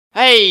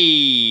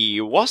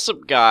Hey, what's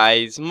up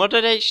guys,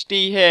 Modded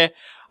HD here,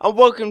 and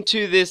welcome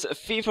to this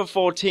FIFA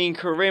 14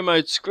 career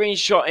mode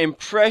screenshot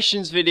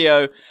impressions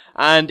video.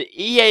 And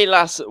EA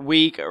last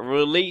week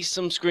released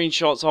some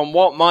screenshots on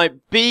what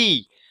might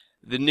be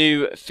the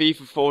new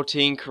FIFA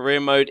 14 career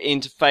mode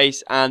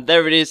interface, and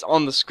there it is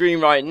on the screen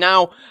right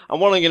now.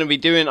 And what I'm going to be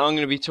doing, I'm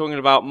going to be talking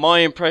about my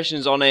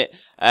impressions on it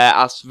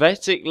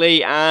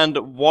aesthetically and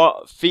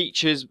what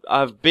features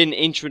have been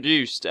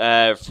introduced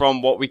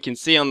from what we can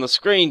see on the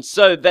screen.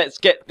 So let's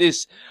get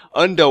this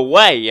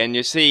underway. And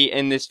you see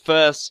in this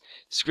first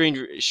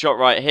screenshot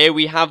right here,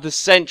 we have the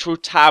central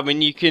tab,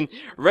 and you can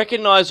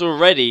recognize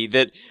already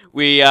that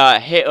we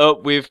hit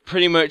up with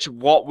pretty much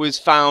what was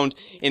found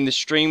in the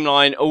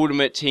Streamline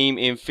Ultimate Team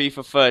in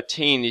FIFA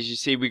 13. As you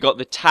see, we got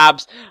the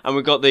tabs, and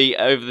we got the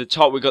over the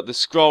top, we got the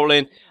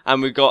scrolling,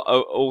 and we got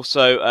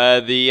also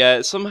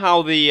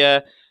somehow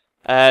the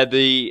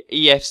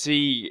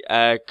EFC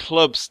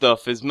club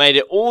stuff has made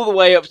it all the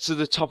way up to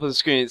the top of the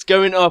screen. It's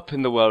going up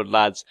in the world,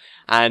 lads,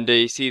 and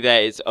you see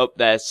there it's up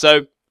there.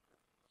 So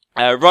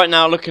right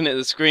now, looking at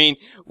the screen,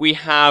 we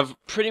have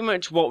pretty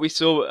much what we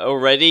saw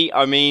already.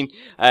 I mean,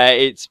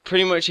 it's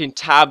pretty much in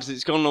tabs.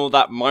 It's got all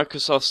that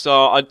Microsoft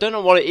style. I don't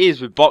know what it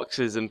is with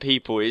boxes and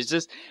people. It's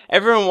just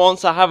everyone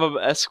wants to have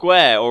a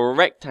square or a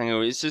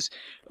rectangle. It's just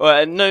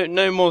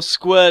no more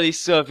squirrely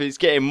stuff. It's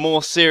getting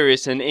more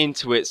serious and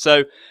into it.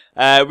 So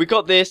we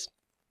got this.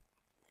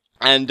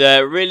 And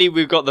really,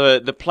 we've got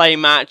the play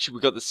match,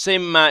 we've got the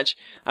sim match,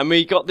 and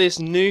we got this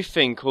new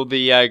thing called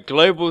the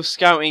Global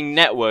Scouting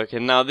Network.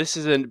 And now this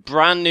is a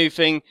brand new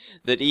thing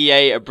that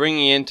EA are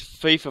bringing into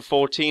FIFA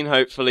 14,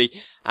 hopefully.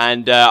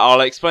 And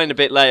I'll explain a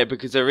bit later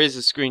because there is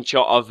a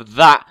screenshot of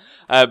that.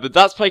 But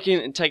that's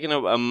taking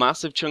up a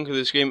massive chunk of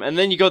the screen. And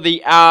then you got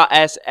the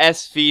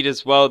RSS feed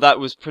as well. That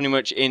was pretty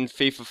much in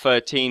FIFA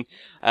 13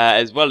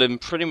 as well, in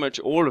pretty much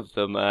all of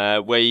them,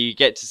 where you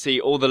get to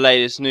see all the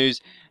latest news.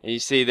 And you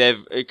see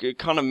they've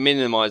kind of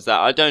minimized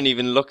that. I don't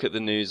even look at the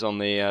news on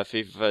the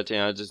FIFA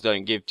 13. I just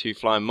don't give two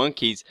flying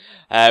monkeys.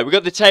 We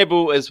got the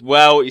table as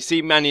well. You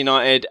see Man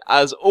United,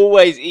 as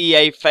always,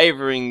 EA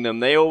favoring them.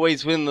 They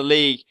always win the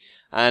league,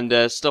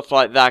 and stuff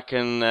like that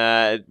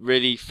can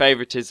really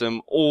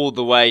favoritism all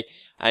the way.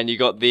 And you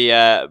got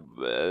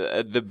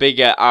the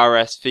bigger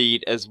RS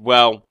feed as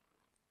well,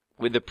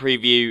 with the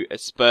preview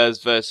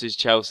Spurs versus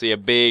Chelsea, a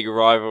big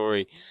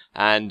rivalry.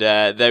 And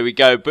there we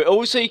go. But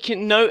also you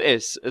can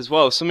notice as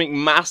well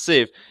something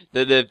massive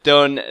that they've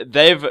done.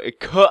 They've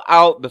cut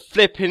out the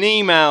flipping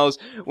emails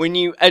when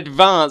you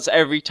advance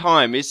every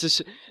time. It's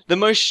just the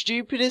most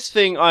stupidest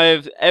thing I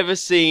have ever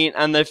seen,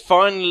 and they've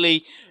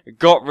finally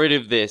got rid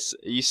of this.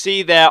 You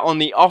see there on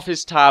the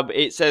Office tab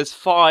it says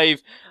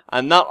 5,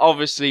 and that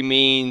obviously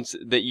means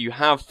that you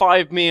have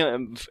 5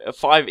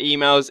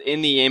 emails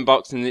in the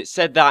inbox, and it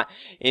said that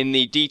in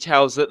the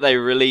details that they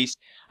released.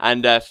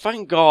 And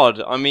thank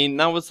God. I mean,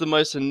 that was the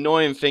most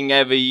annoying thing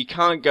ever. You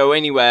can't go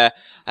anywhere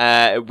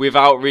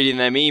without reading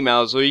them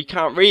emails, or you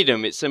can't read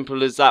them. It's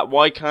simple as that.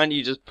 Why can't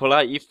you just pull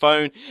out your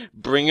phone,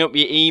 bring up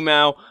your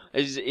email?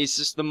 It's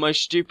just the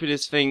most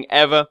stupidest thing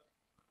ever.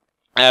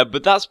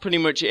 But that's pretty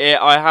much it.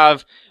 I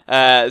have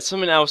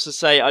something else to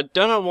say. I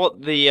don't know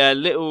what the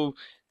little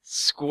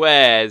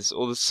squares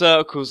or the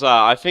circles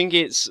are. I think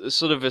it's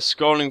sort of a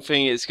scrolling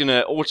thing. It's going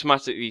to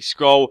automatically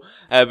scroll,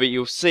 but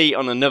you'll see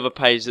on another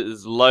page that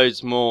there's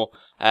loads more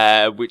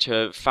which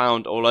are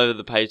found all over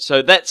the page. So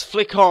let's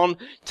flick on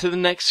to the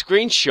next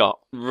screenshot.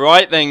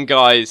 Right then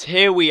guys,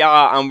 here we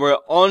are, and we're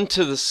on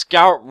to the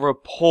scout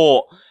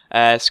report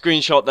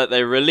screenshot that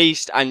they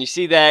released, and you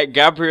see there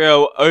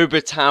Gabriel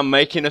Obertan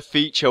making a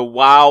feature.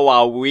 Wow,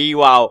 wow, wee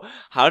wow.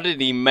 How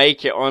did he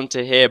make it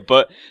onto here?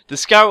 But the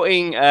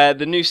scouting,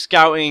 the new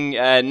scouting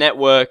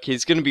network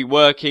is going to be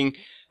working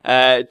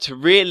to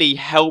really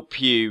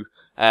help you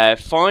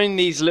find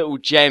these little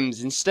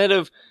gems. Instead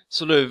of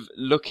sort of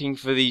looking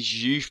for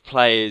these youth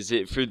players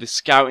through the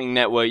scouting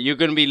network, you're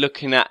going to be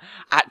looking at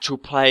actual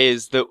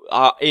players that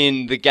are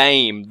in the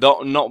game,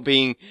 not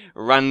being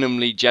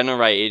randomly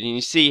generated. And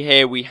you see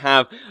here we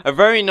have a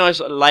very nice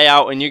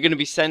layout, and you're going to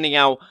be sending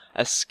out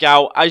a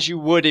scout as you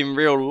would in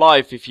real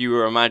life if you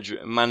were a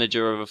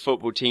manager of a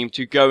football team,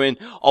 to go and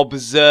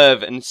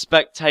observe and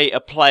spectate a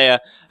player,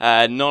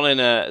 not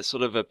in a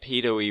sort of a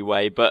pedo-y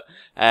way, but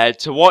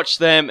to watch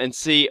them and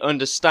see,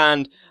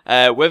 understand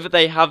whether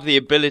they have the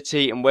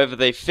ability and whether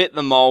they fit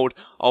the mold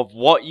of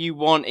what you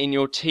want in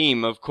your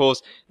team. Of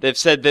course, they've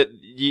said that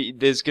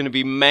there's going to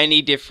be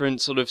many different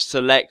sort of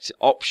select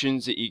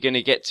options that you're going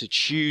to get to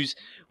choose.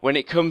 When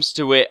it comes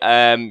to it,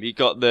 you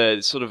got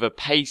the sort of a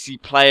pacey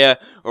player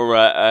or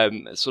a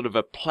sort of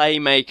a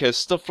playmaker,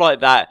 stuff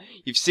like that.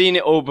 You've seen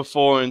it all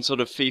before in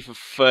sort of FIFA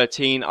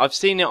 13. I've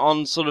seen it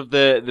on sort of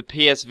the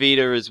PS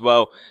Vita as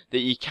well, that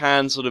you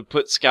can sort of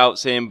put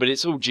scouts in, but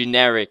it's all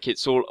generic.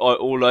 It's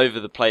all over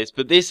the place.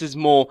 But this is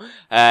more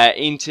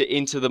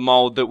into the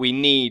mold that we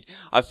need,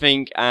 I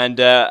think. And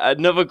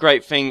another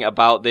great thing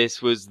about this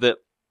was that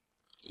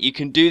you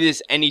can do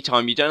this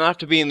anytime. You don't have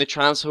to be in the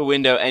transfer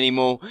window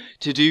anymore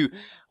to do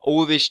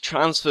all this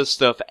transfer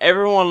stuff.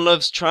 Everyone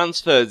loves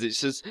transfers.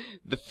 It's just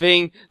the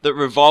thing that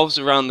revolves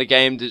around the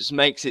game that just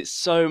makes it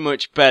so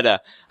much better.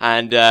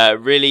 And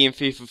really in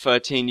FIFA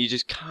 13 you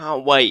just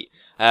can't wait.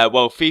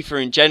 Well,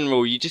 FIFA in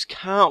general, you just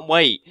can't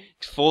wait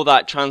for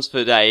that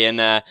transfer day, and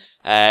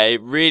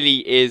it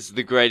really is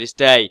the greatest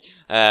day,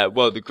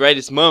 well, the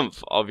greatest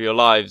month of your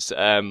lives.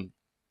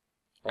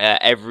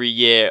 Every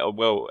year, or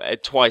well,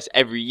 twice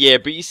every year.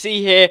 But you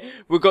see here,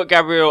 we've got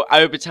Gabriel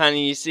Obertan, and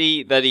you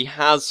see that he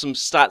has some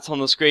stats on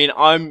the screen.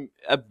 I'm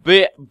a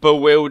bit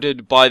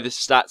bewildered by the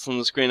stats on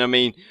the screen. I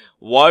mean,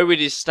 why would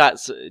his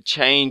stats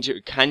change?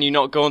 Can you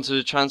not go onto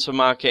the transfer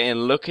market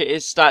and look at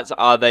his stats?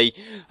 Are they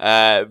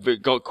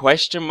got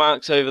question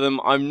marks over them?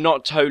 I'm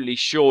not totally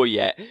sure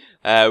yet.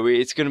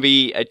 It's going to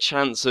be a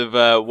chance of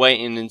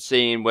waiting and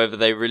seeing whether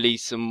they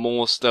release some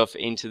more stuff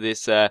into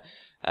this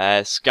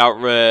scout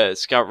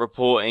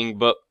reporting,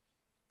 but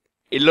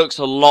it looks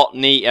a lot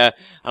neater,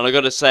 and I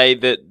got to say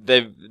that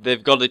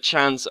they've got a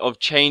chance of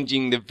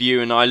changing the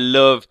view, and I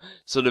love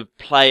sort of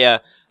player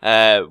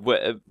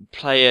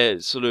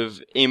sort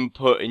of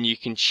input, and you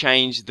can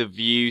change the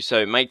view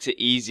so it makes it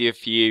easier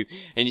for you.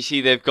 And you see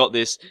they've got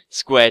this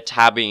square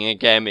tabbing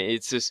again.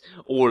 It's just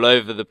all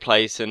over the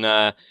place,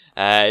 and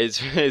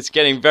it's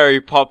getting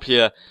very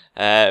popular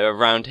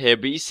around here.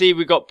 But you see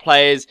we've got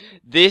players.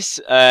 This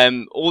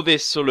all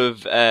this sort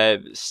of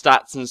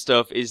stats and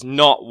stuff is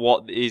not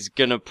what is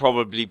gonna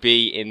probably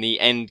be in the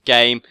end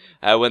game.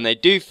 When they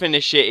do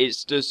finish it,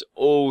 it's just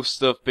all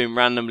stuff been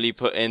randomly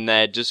put in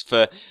there just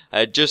for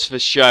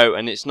show,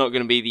 and it's not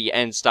going to be the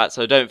end stats.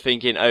 So I don't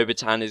think in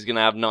Obertan is going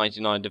to have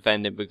 99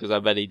 defending, because I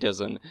bet he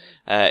doesn't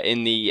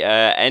in the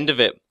end of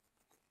it.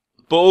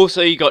 But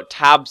also you got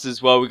tabs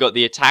as well. We got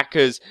the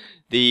attackers,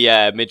 the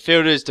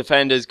midfielders,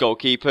 defenders,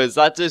 goalkeepers.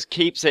 That just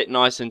keeps it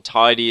nice and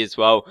tidy as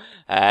well,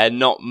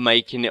 not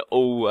making it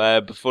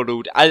all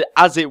befuddled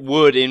as it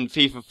would in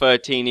FIFA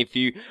 13. If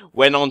you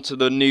went onto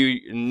the new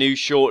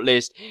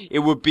shortlist, it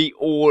would be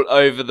all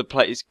over the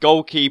place.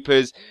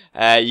 Goalkeepers,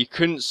 you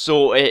couldn't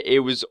sort it. It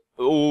was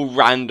all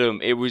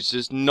random. It was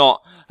just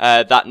not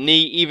that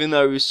neat, even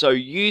though it was so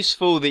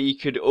useful that you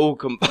could all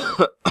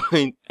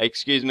combine.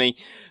 Excuse me.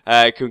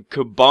 Could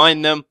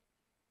combine them.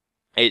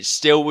 It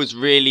still was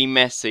really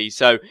messy.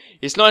 So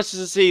it's nice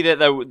to see that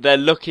they're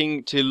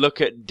looking to look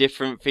at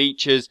different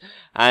features.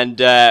 And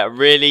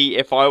really,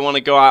 if I want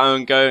to go out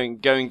and go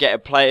and get a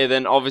player,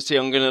 then obviously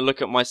I'm going to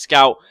look at my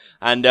scout.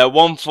 And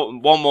one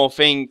more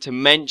thing to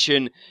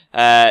mention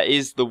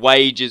is the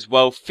wage as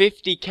well.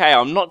 50k.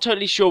 I'm not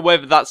totally sure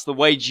whether that's the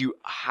wage you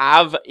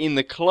have in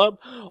the club,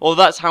 or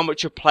that's how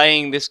much you're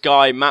playing this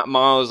guy, Matt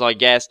Miles, I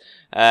guess.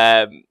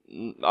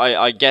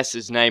 I guess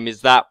his name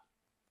is that.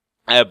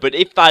 But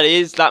if that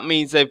is, that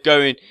means they're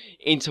going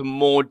into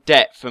more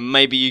depth, and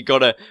maybe you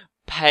gotta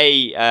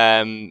pay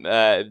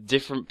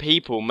different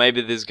people.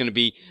 Maybe there's going to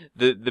be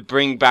the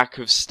bring back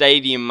of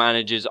stadium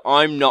managers.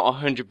 I'm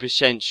not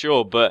 100%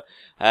 sure, but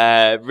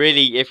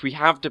really, if we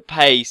have to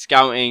pay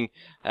scouts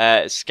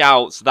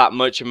that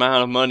much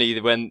amount of money,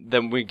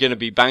 then we're going to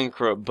be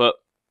bankrupt. But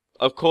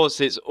of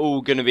course, it's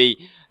all going to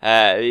be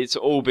it's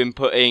all been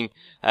putting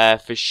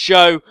for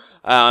show.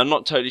 I'm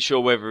not totally sure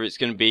whether it's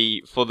going to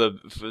be for the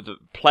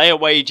player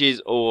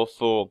wages or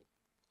for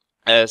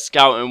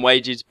scouting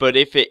wages, but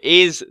if it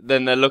is,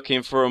 then they're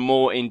looking for a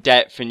more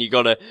in-depth, and you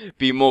gotta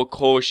be more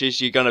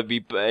cautious. You gotta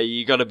be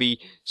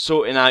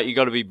sorting out, you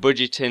gotta be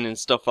budgeting and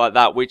stuff like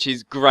that, which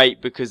is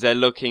great because they're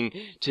looking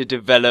to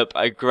develop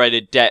a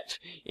greater depth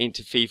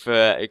into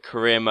FIFA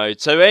career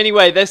mode. So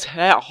anyway, let's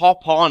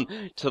hop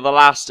on to the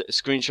last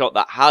screenshot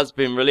that has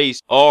been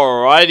released.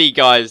 Alrighty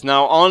guys,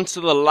 now on to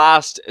the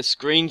last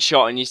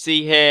screenshot, and you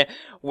see here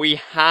we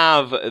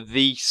have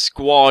the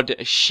squad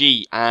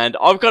sheet, and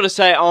I've got to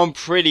say I'm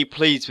pretty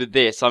pleased with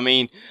this. I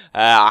mean,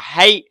 I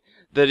hate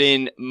that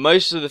in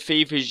most of the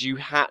FIFAs you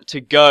had to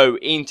go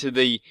into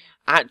the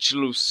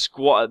actual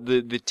squad,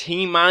 the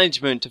team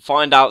management, to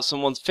find out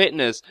someone's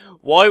fitness.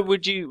 Why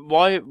would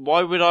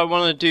I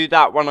want to do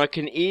that when I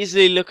can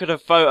easily look at a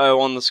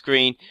photo on the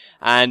screen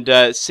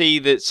and see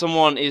that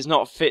someone is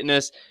not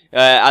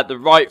at the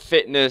right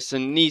fitness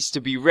and needs to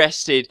be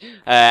rested,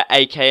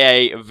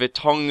 aka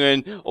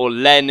Vertonghen or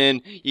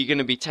Lennon? You're going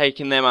to be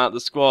taking them out of the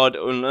squad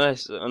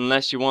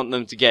unless you want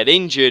them to get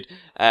injured,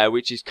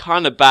 which is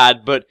kind of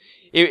bad. But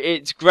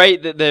it's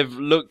great that they've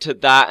looked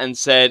at that and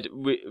said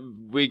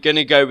we're going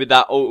to go with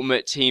that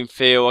Ultimate Team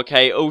feel.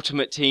 Okay,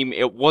 Ultimate Team,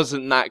 it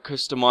wasn't that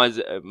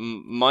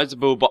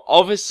customizable, but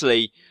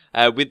obviously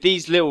with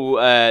these little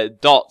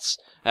dots,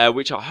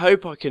 which I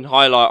hope I can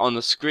highlight on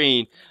the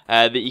screen,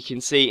 that you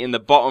can see in the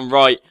bottom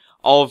right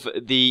of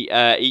the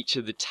each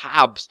of the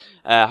tabs.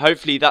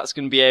 Hopefully that's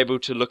going to be able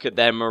to look at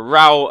their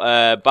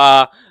morale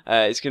bar.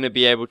 It's going to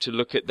be able to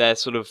look at their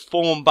sort of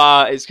form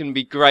bar. It's going to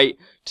be great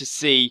to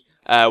see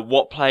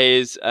what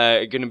players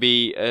are going to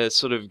be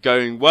sort of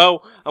going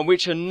well and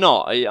which are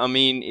not. I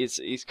mean,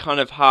 it's kind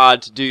of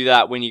hard to do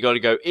that when you got to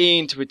go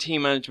into a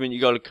team management, you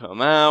got to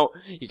come out,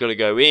 you got to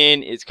go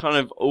in. It's kind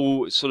of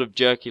all sort of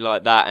jerky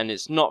like that, and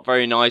it's not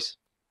very nice.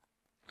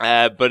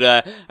 But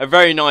a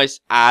very nice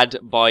ad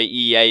by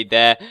EA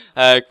there.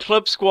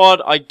 Club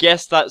Squad, I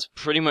guess that's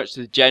pretty much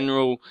the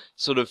general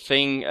sort of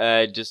thing.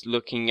 Just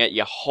looking at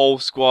your whole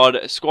squad.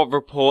 Squad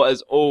report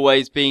as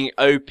always being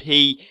OP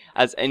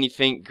as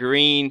anything.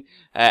 Green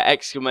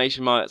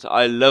exclamation marks.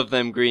 I love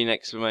them green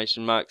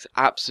exclamation marks.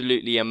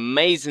 Absolutely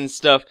amazing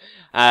stuff.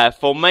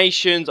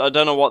 Formations, I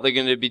don't know what they're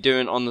going to be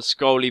doing on the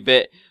scrolly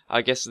bit.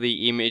 I guess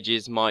the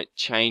images might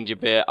change a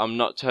bit. I'm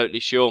not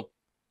totally sure.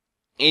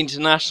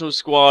 International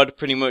squad,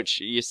 pretty much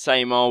your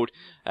same old.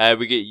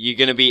 You're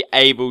going to be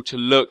able to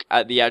look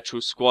at the actual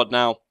squad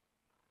now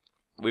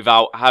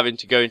without having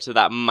to go into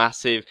that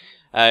massive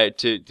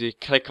to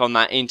click on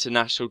that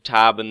international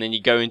tab, and then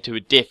you go into a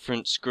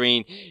different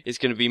screen. It's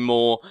going to be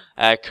more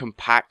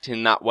compact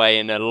in that way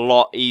and a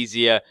lot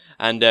easier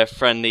and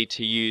friendly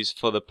to use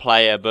for the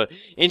player. But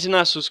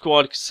international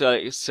squad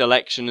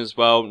selection as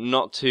well,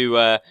 not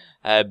too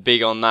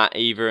big on that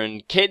either.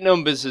 And kit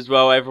numbers as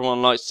well,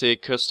 everyone likes to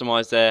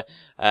customize their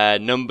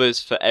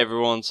numbers for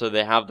everyone so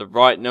they have the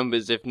right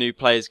numbers. If new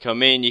players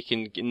come in, you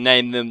can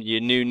name them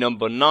your new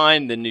number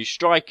 9, the new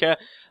striker,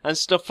 and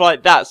stuff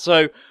like that.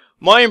 So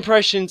my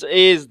impressions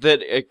is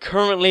that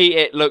currently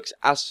it looks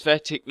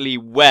aesthetically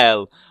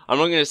well. I'm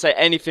not going to say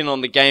anything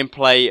on the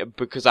gameplay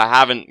because I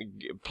haven't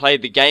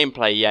played the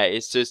gameplay yet.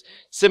 It's just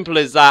simple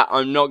as that.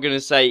 I'm not going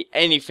to say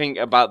anything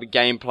about the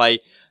gameplay,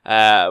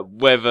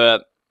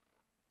 whether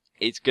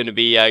it's going to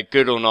be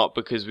good or not,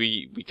 because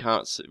we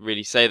can't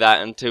really say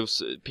that until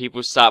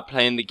people start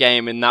playing the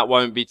game, and that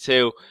won't be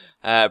till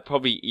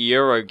probably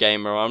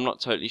Eurogamer. I'm not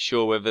totally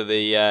sure whether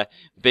the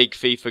big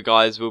FIFA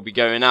guys will be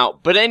going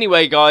out. But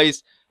anyway,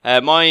 guys,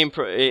 my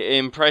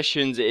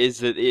impressions is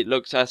that it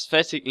looks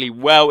aesthetically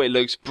well, it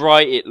looks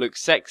bright, it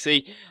looks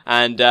sexy,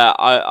 and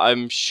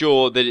I'm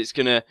sure that it's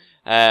going to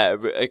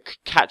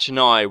catch an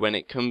eye when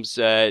it comes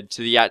to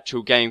the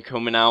actual game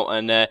coming out.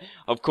 And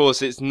of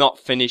course it's not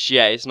finished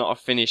yet, it's not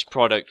a finished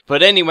product.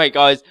 But anyway,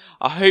 guys,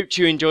 I hope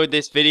you enjoyed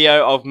this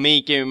video of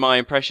me giving my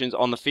impressions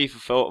on the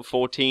FIFA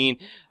 14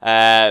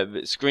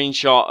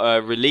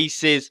 screenshot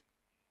releases.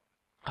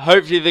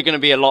 Hopefully they're going to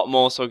be a lot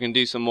more, so I can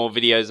do some more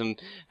videos,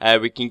 and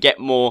we can get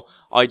more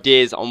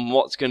ideas on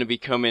what's going to be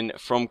coming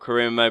from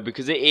career mode,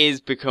 because it is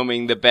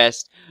becoming the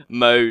best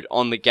mode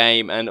on the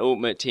game, and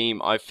Ultimate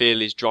Team I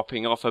feel is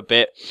dropping off a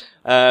bit.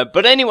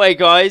 But anyway,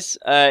 guys,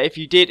 if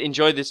you did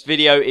enjoy this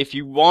video, if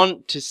you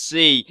want to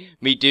see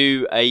me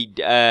do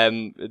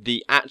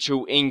the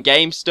actual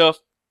in-game stuff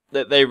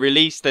that they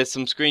released, there's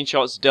some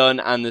screenshots done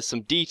and there's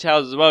some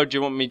details as well. Do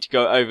you want me to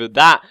go over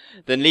that?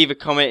 Then leave a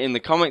comment in the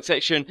comment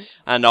section,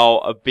 and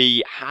I'll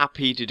be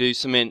happy to do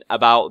something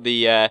about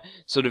the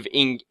sort of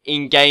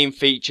in-game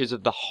features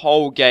of the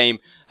whole game.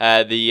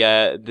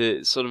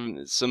 The sort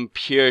of some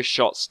pure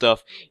shot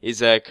stuff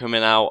is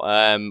coming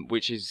out,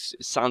 which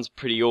sounds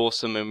pretty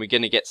awesome, and we're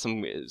gonna get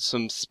some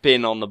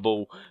spin on the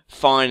ball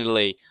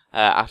finally.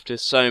 After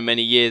so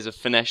many years of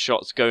finesse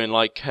shots going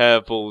like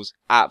curveballs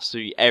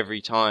absolutely every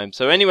time.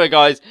 So anyway,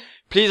 guys,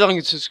 please like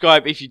and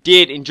subscribe if you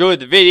did enjoy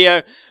the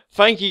video.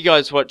 Thank you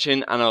guys for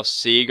watching, and I'll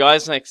see you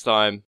guys next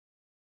time.